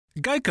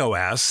Geico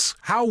asks,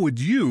 how would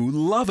you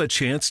love a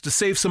chance to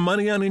save some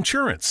money on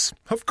insurance?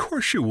 Of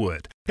course you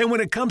would. And when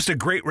it comes to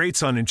great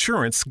rates on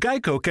insurance,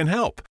 Geico can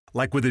help.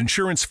 Like with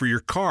insurance for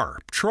your car,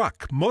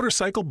 truck,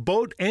 motorcycle,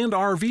 boat, and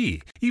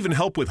RV. Even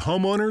help with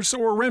homeowners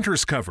or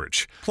renters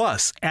coverage.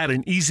 Plus, add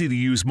an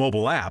easy-to-use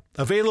mobile app,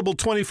 available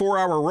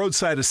 24-hour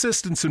roadside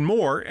assistance and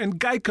more, and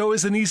Geico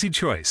is an easy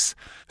choice.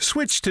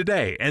 Switch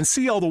today and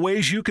see all the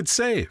ways you could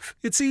save.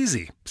 It's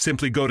easy.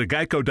 Simply go to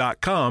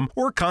geico.com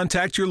or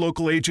contact your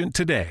local agent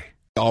today.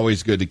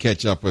 Always good to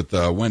catch up with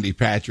Wendy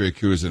Patrick,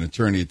 who is an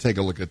attorney, to take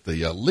a look at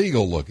the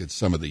legal look at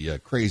some of the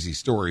crazy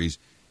stories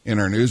in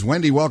our news.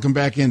 Wendy, welcome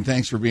back in.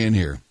 Thanks for being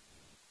here.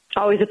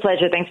 Always a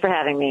pleasure. Thanks for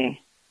having me.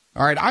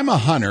 All right, I'm a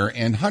hunter,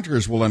 and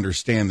hunters will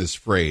understand this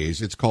phrase.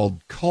 It's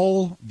called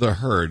cull the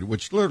herd,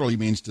 which literally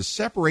means to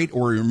separate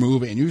or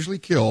remove and usually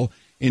kill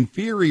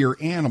inferior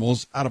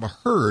animals out of a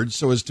herd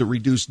so as to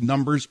reduce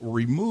numbers or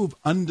remove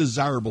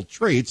undesirable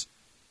traits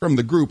from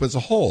the group as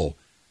a whole.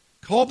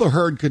 Cull the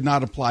herd could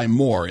not apply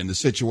more in the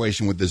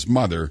situation with this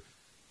mother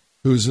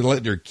who's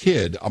let her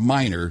kid, a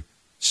minor,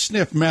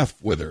 sniff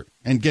meth with her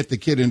and get the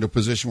kid into a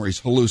position where he's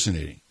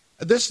hallucinating.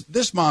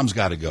 This mom's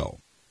got to go.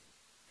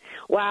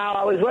 Wow,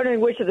 I was wondering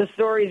which of the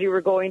stories you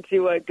were going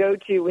to go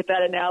to with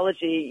that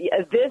analogy.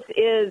 This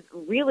is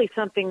really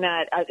something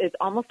that is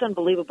almost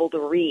unbelievable to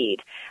read.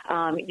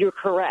 You're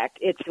correct.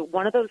 It's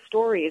one of those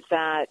stories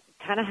that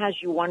kind of has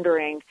you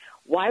wondering,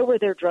 why were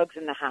there drugs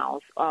in the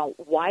house?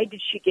 Why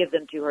did she give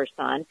them to her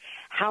son?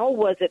 How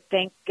was it,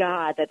 thank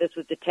God, that this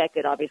was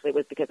detected? Obviously, it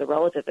was because a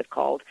relative had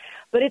called.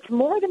 But it's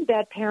more than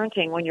bad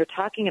parenting when you're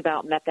talking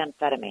about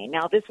methamphetamine.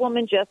 Now, this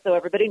woman, just so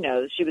everybody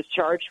knows, she was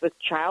charged with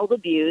child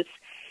abuse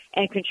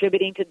and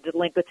contributing to the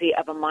delinquency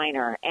of a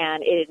minor.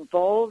 And it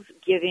involves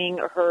giving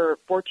her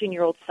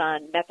 14-year-old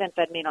son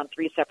methamphetamine on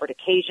 3 separate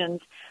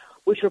occasions,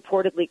 which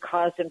reportedly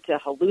caused him to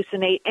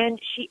hallucinate. And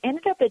she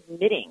ended up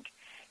admitting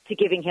to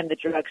giving him the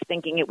drugs,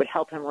 thinking it would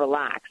help him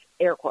relax,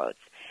 air quotes.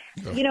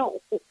 Yeah. You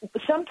know,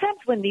 sometimes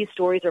when these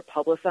stories are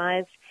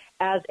publicized,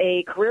 as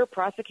a career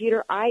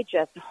prosecutor, I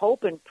just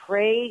hope and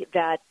pray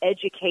that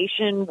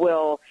education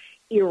will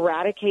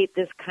eradicate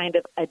this kind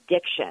of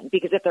addiction,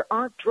 because if there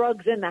aren't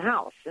drugs in the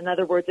house, in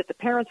other words, if the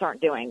parents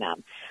aren't doing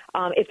them,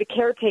 if the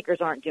caretakers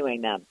aren't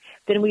doing them,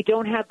 then we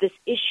don't have this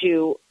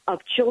issue of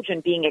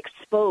children being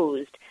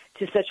exposed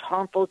to such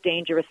harmful,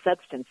 dangerous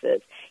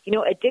substances. You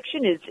know,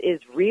 addiction is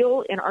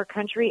real in our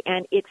country,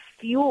 and it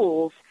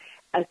fuels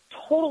a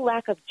total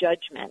lack of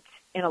judgment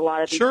in a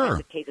lot of these kinds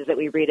of cases that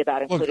we read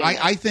about. Look,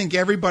 I think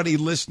everybody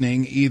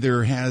listening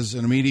either has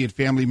an immediate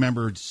family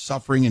member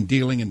suffering and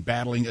dealing and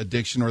battling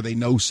addiction, or they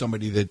know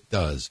somebody that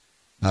does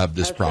have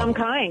this problem. Of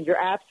some kind.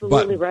 You're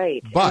absolutely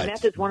right. But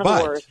meth is one of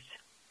the worst.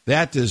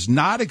 That does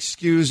not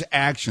excuse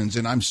actions,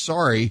 and I'm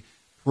sorry,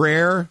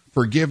 prayer,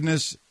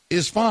 forgiveness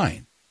is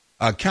fine.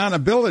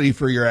 Accountability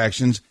for your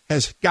actions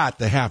has got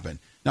to happen.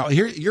 Now,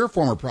 here, you're a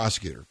former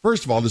prosecutor.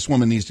 First of all, this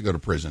woman needs to go to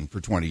prison for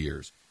 20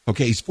 years.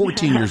 Okay, he's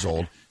 14 years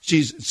old.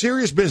 She's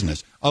serious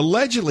business,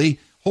 allegedly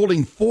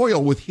holding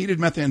foil with heated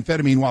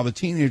methamphetamine while the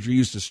teenager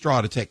used a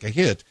straw to take a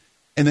hit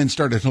and then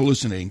started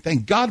hallucinating.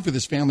 Thank God for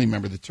this family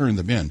member that turned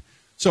them in.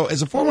 So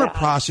as a former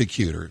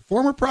prosecutor,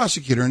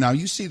 now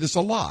you see this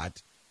a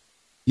lot.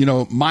 You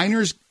know,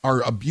 minors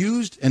are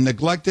abused and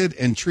neglected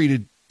and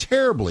treated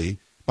terribly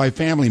by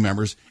family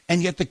members,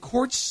 and yet the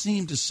courts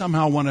seem to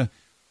somehow want to,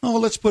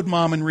 let's put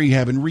mom in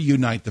rehab and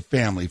reunite the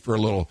family for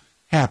a little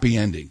happy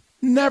ending.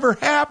 Never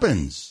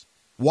happens.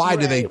 Why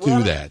do they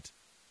do that?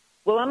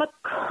 Well, I'm a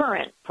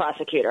current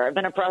prosecutor. I've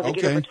been a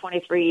prosecutor for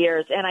 23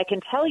 years, and I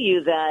can tell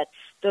you that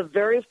the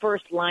very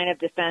first line of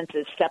defense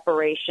is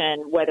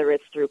separation, whether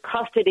it's through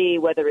custody,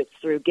 whether it's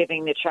through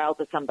giving the child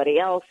to somebody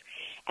else.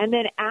 And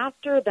then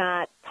after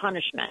that,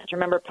 punishment.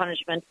 Remember,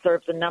 punishment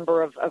serves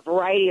a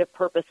variety of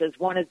purposes.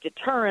 One is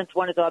deterrence.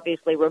 One is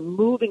obviously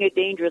removing a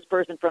dangerous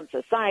person from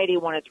society.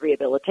 One is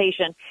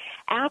rehabilitation.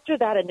 After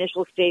that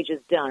initial stage is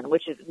done,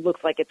 which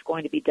looks like it's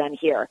going to be done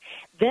here,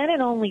 then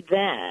and only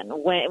then,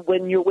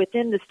 when you're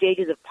within the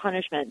stages of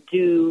punishment,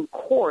 do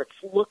courts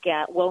look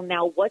at, well,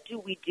 now what do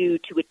we do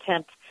to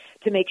attempt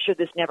to make sure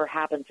this never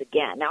happens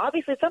again? Now,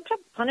 obviously,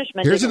 sometimes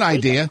punishment. Here's an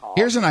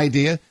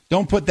idea.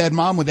 Don't put that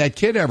mom with that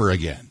kid ever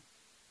again.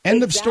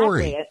 End of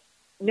story.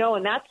 No,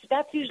 and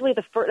that's usually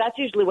that's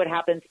usually what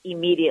happens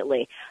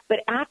immediately. But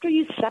after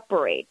you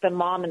separate the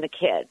mom and the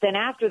kid, then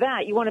after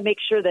that, you want to make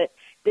sure that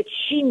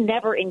she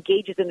never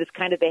engages in this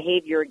kind of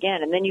behavior again.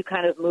 And then you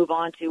kind of move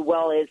on to,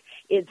 well,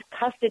 is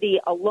custody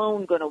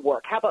alone going to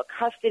work? How about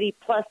custody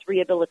plus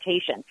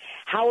rehabilitation?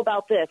 How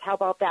about this? How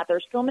about that?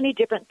 There's so many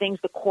different things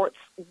the courts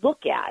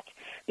look at,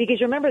 because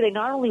remember, they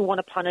not only want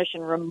to punish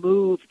and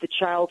remove the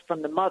child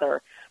from the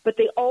mother, but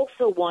they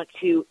also want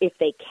to, if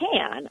they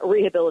can,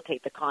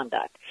 rehabilitate the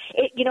conduct.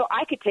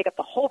 I could take up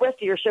the whole rest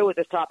of your show with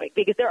this topic,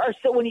 because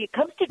when it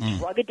comes to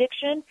drug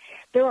addiction,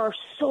 there are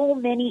so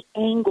many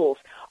angles.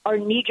 Our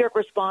knee-jerk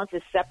response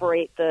is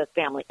separate the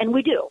family, and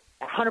we do,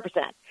 100%.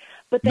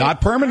 But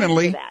not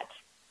permanently. That's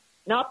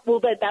what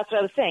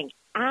I was saying.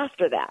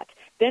 After that,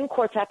 then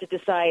courts have to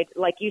decide,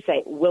 like you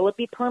say, will it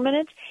be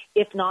permanent?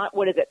 If not,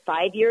 what is it,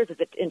 5 years? Is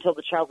it until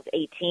the child is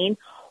 18?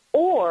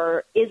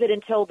 Or is it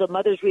until the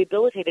mother's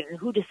rehabilitated, and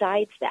who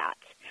decides that?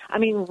 I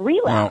mean,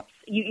 relapse.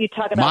 You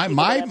talk about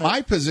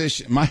my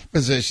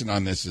position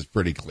on this is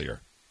pretty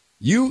clear.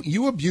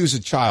 You abuse a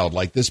child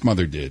like this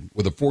mother did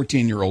with a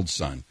 14-year-old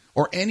son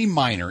or any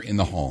minor in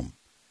the home,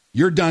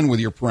 you're done with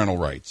your parental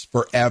rights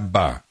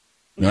forever.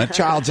 When that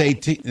child's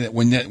 18,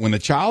 when the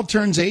child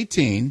turns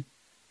 18,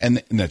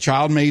 and the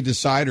child may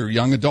decide, or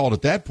young adult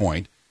at that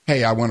point,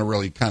 hey, I want to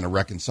really kind of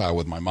reconcile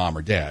with my mom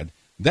or dad.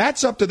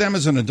 That's up to them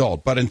as an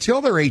adult. But until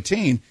they're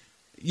 18,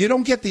 you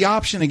don't get the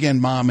option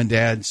again, mom and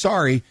dad.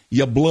 Sorry,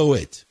 you blew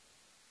it.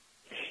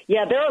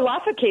 Yeah, there are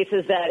lots of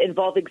cases that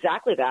involve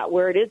exactly that,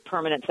 where it is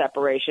permanent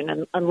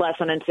separation, unless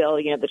and until,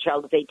 the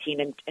child is 18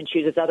 and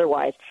chooses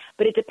otherwise.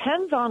 But it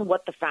depends on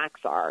what the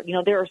facts are.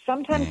 There are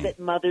sometimes that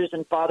mothers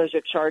and fathers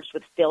are charged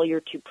with failure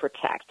to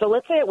protect. So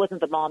let's say it wasn't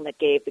the mom that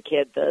gave the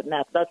kid the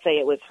meth. Let's say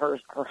it was her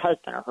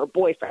husband or her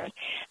boyfriend.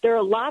 There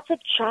are lots of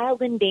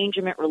child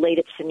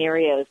endangerment-related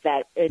scenarios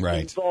that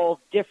involve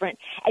different,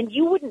 and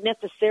you wouldn't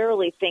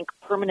necessarily think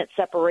permanent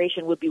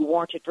separation would be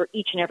warranted for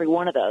each and every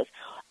one of those.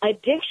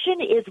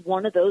 Addiction is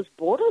one of those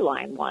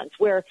borderline ones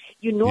where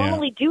you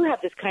normally do have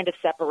this kind of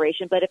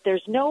separation, but if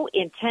there's no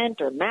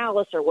intent or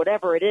malice or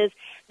whatever it is,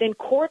 then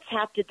courts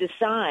have to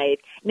decide.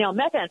 Now,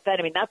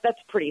 methamphetamine, that's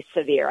pretty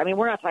severe. I mean,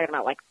 we're not talking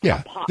about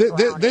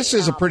this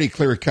is a pretty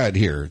clear cut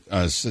here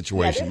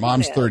situation.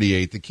 Mom's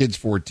 38, the kid's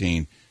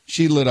 14.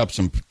 She lit up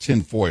some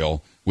tin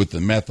foil with the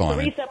meth on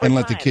it and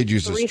let the kid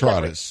use his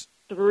Stratus.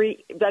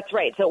 That's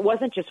right. So it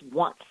wasn't just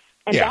once.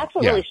 And that's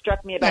what really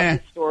struck me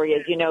about this story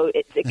is,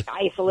 it's an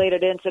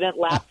isolated incident,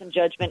 lapse in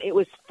judgment. It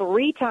was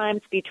 3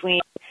 times between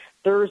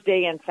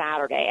Thursday and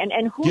Saturday.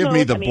 And who knows? Give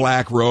me the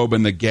black robe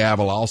and the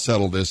gavel. I'll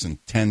settle this in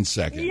 10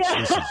 seconds.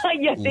 Yeah,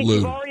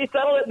 you've already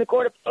settled it in the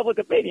court of public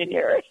opinion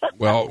here.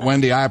 Well,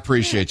 Wendy, I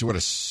appreciate you. What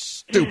a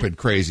stupid,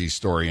 crazy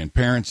story. And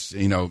parents,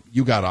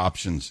 you got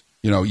options.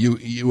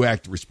 You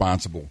act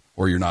responsible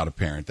or you're not a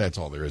parent. That's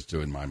all there is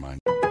to it in my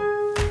mind.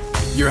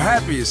 Your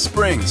happiest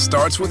spring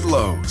starts with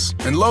Lowe's,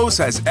 and Lowe's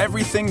has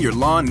everything your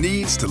lawn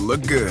needs to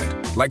look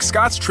good. Like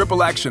Scott's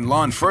Triple Action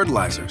Lawn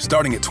Fertilizer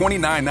starting at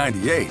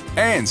 $29.98,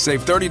 and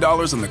save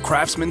 $30 on the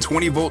Craftsman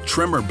 20-volt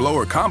trimmer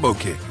blower combo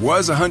kit.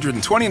 Was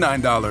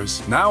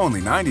 $129, now only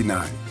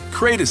 $99.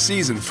 Create a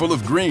season full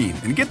of green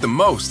and get the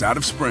most out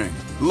of spring.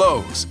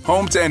 Lowe's,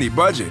 home to any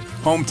budget,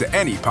 home to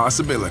any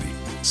possibility.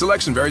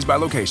 Selection varies by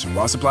location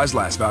while supplies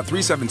last. About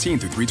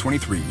 3/17 through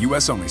 3/23.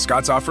 U.S. only.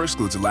 Scott's offer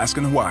excludes Alaska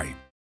and Hawaii.